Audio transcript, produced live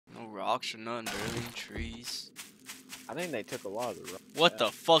rocks or nothing, barely trees. I think they took a lot of the rocks. What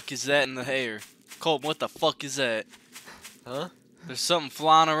the fuck is that in the air? Colt, what the fuck is that? Huh? There's something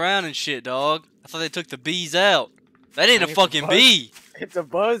flying around and shit, dog. I thought they took the bees out. That ain't a It's fucking bee. It's a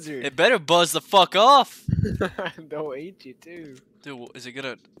buzzard. It better buzz the fuck off. They'll eat you too. Dude, is it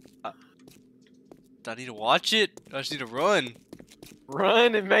gonna... do I need to watch it? I just need to run.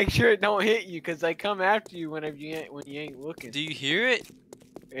 Run and make sure it don't hit you, cause they come after you whenever you ain't looking. Do you hear it?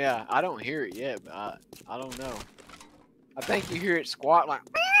 Yeah, I don't hear it yet, but I don't know. I think you hear it squat like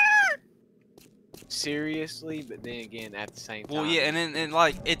seriously, but then again at the same time. Well, yeah, and then and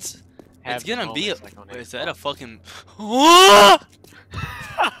like it's gonna be a... Like Is that a fucking...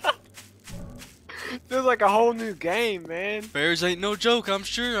 Feels like a whole new game, man. Bears ain't no joke, I'm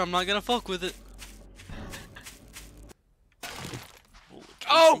sure. I'm not gonna fuck with it.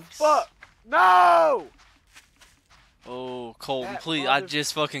 Oh, fuck! No! Oh, Colton, That please. I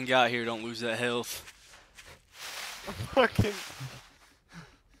just fucking got here. Don't lose that health. Fucking...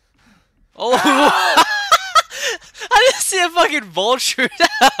 Oh! I didn't see a fucking vulture.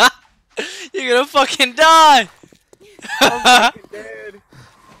 You're gonna fucking die. I'm fucking dead.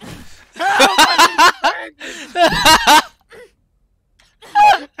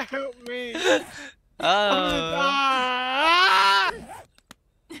 Help me!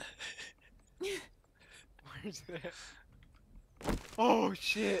 Where's that? Oh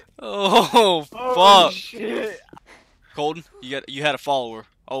shit! Oh fuck! Oh shit! Colton, you had a follower.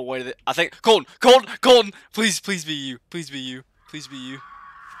 Oh wait, I think Colton, please be you, please be you.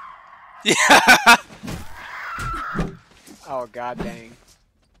 Yeah. Oh god dang!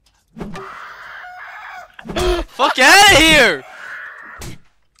 Fuck out of here!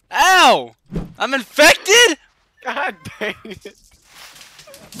 Ow! I'm infected? God dang it!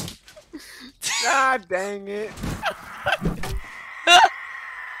 God dang it!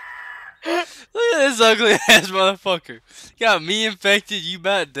 Look at this ugly ass motherfucker. Got me infected, you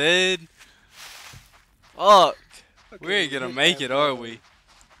about dead. Fuck. We ain't gonna make it, are we?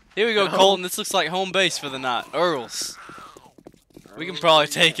 Here we go, Colton. This looks like home base for the night. Earl's. We can probably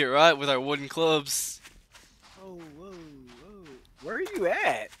take it, right? With our wooden clubs. Oh, whoa, whoa. Where are you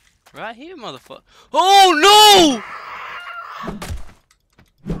at? Right here, motherfucker. Oh, no!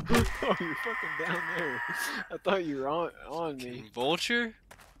 Oh, you're fucking down there. I thought you were on me. Vulture?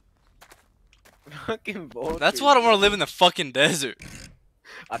 Fucking vulture. That's why I don't want to live in the fucking desert.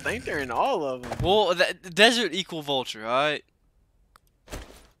 I think they're in all of them. Well, the desert equal vulture, alright?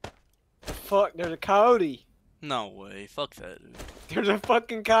 Fuck, there's a coyote. No way. Fuck that, dude. There's a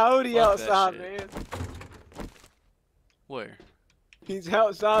fucking coyote Fuck that outside, shit. man. Where? He's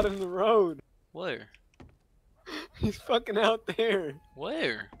outside in the road. Where? He's fucking out there.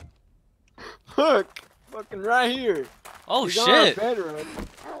 Where? Look, fucking right here. Oh He's on our shit! bedroom.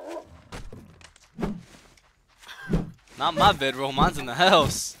 Not my bedroll, mine's in the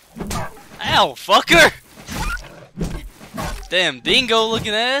house. Ow, fucker! Damn dingo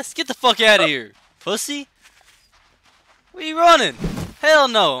looking ass. Get the fuck out of here, pussy. Where you running? Hell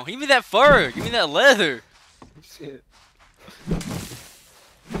no. Give me that fur. Give me that leather. Shit.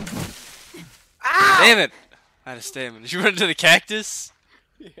 Damn it. I had a stamina. Did you run into the cactus?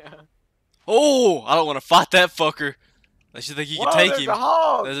 Yeah. Oh, I don't want to fight that fucker. Unless you think you can take there's him. A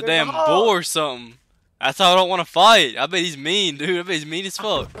hog. There's a There's damn hog. boar or something. That's how I don't want to fight. I bet he's mean, dude. I bet he's mean as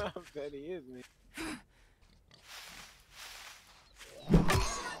fuck. I bet he is, man.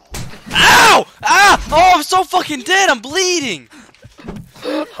 Ow! Ah! Oh, I'm so fucking dead. I'm bleeding.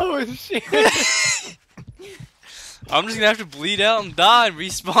 Oh shit. I'm just gonna have to bleed out and die and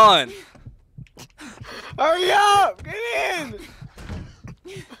respawn. Hurry up! Get in!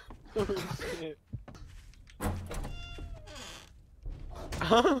 Oh shit.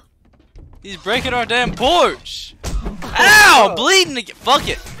 Huh? He's breaking our damn porch. Ow! I'm bleeding again. Fuck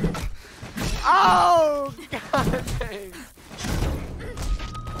it. Oh god dang.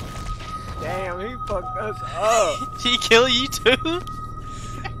 Damn, he fucked us up. Did he kill you too?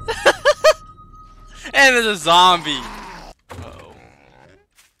 And there's a zombie. Uh-oh.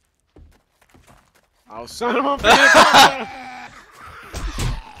 Oh son of a bitch.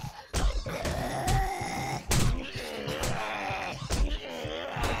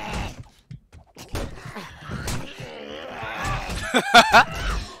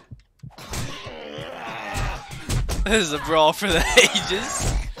 This is a brawl for the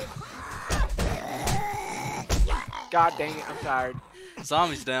ages. God dang it, I'm tired.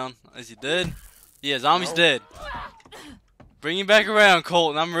 Zombie's down. Is he dead? Yeah, zombie's dead. Bring him back around,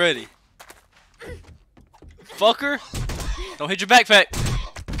 Colton. I'm ready. Fucker. Don't hit your backpack.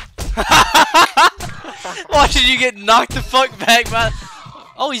 Watching you get knocked the fuck back by...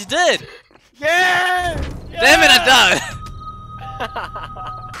 Oh, he's dead. Yeah! Damn it, I died.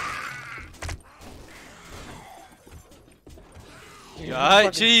 Dude, All right, I'm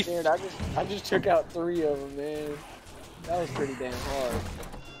fucking Chief. scared. I just took out 3 of them, man. That was pretty damn hard.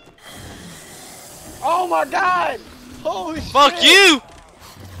 Oh my god! Holy Fuck shit! you!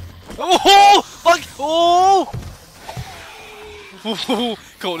 Oh! Fuck! Oh!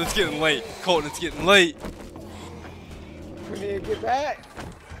 Colton, it's getting late. Colton, it's getting late. We need to get back.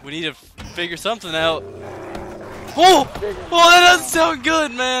 We need to figure something out. Oh! Oh, that doesn't sound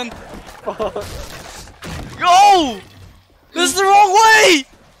good, man. Go! This is the wrong way!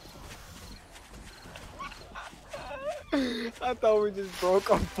 I thought we just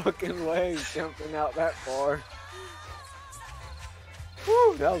broke our fucking legs jumping out that far.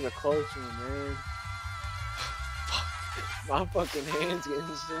 Whew, that was a close one, man. My fucking hands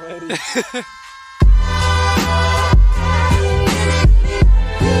getting sweaty.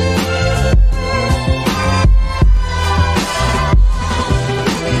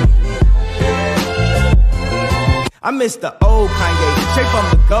 I miss the old Kanye, straight from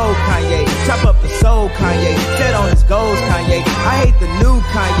the gold Kanye. Chop up the soul Kanye, set on his goals Kanye. I hate the new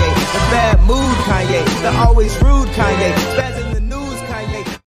Kanye, the bad mood Kanye, the always rude Kanye.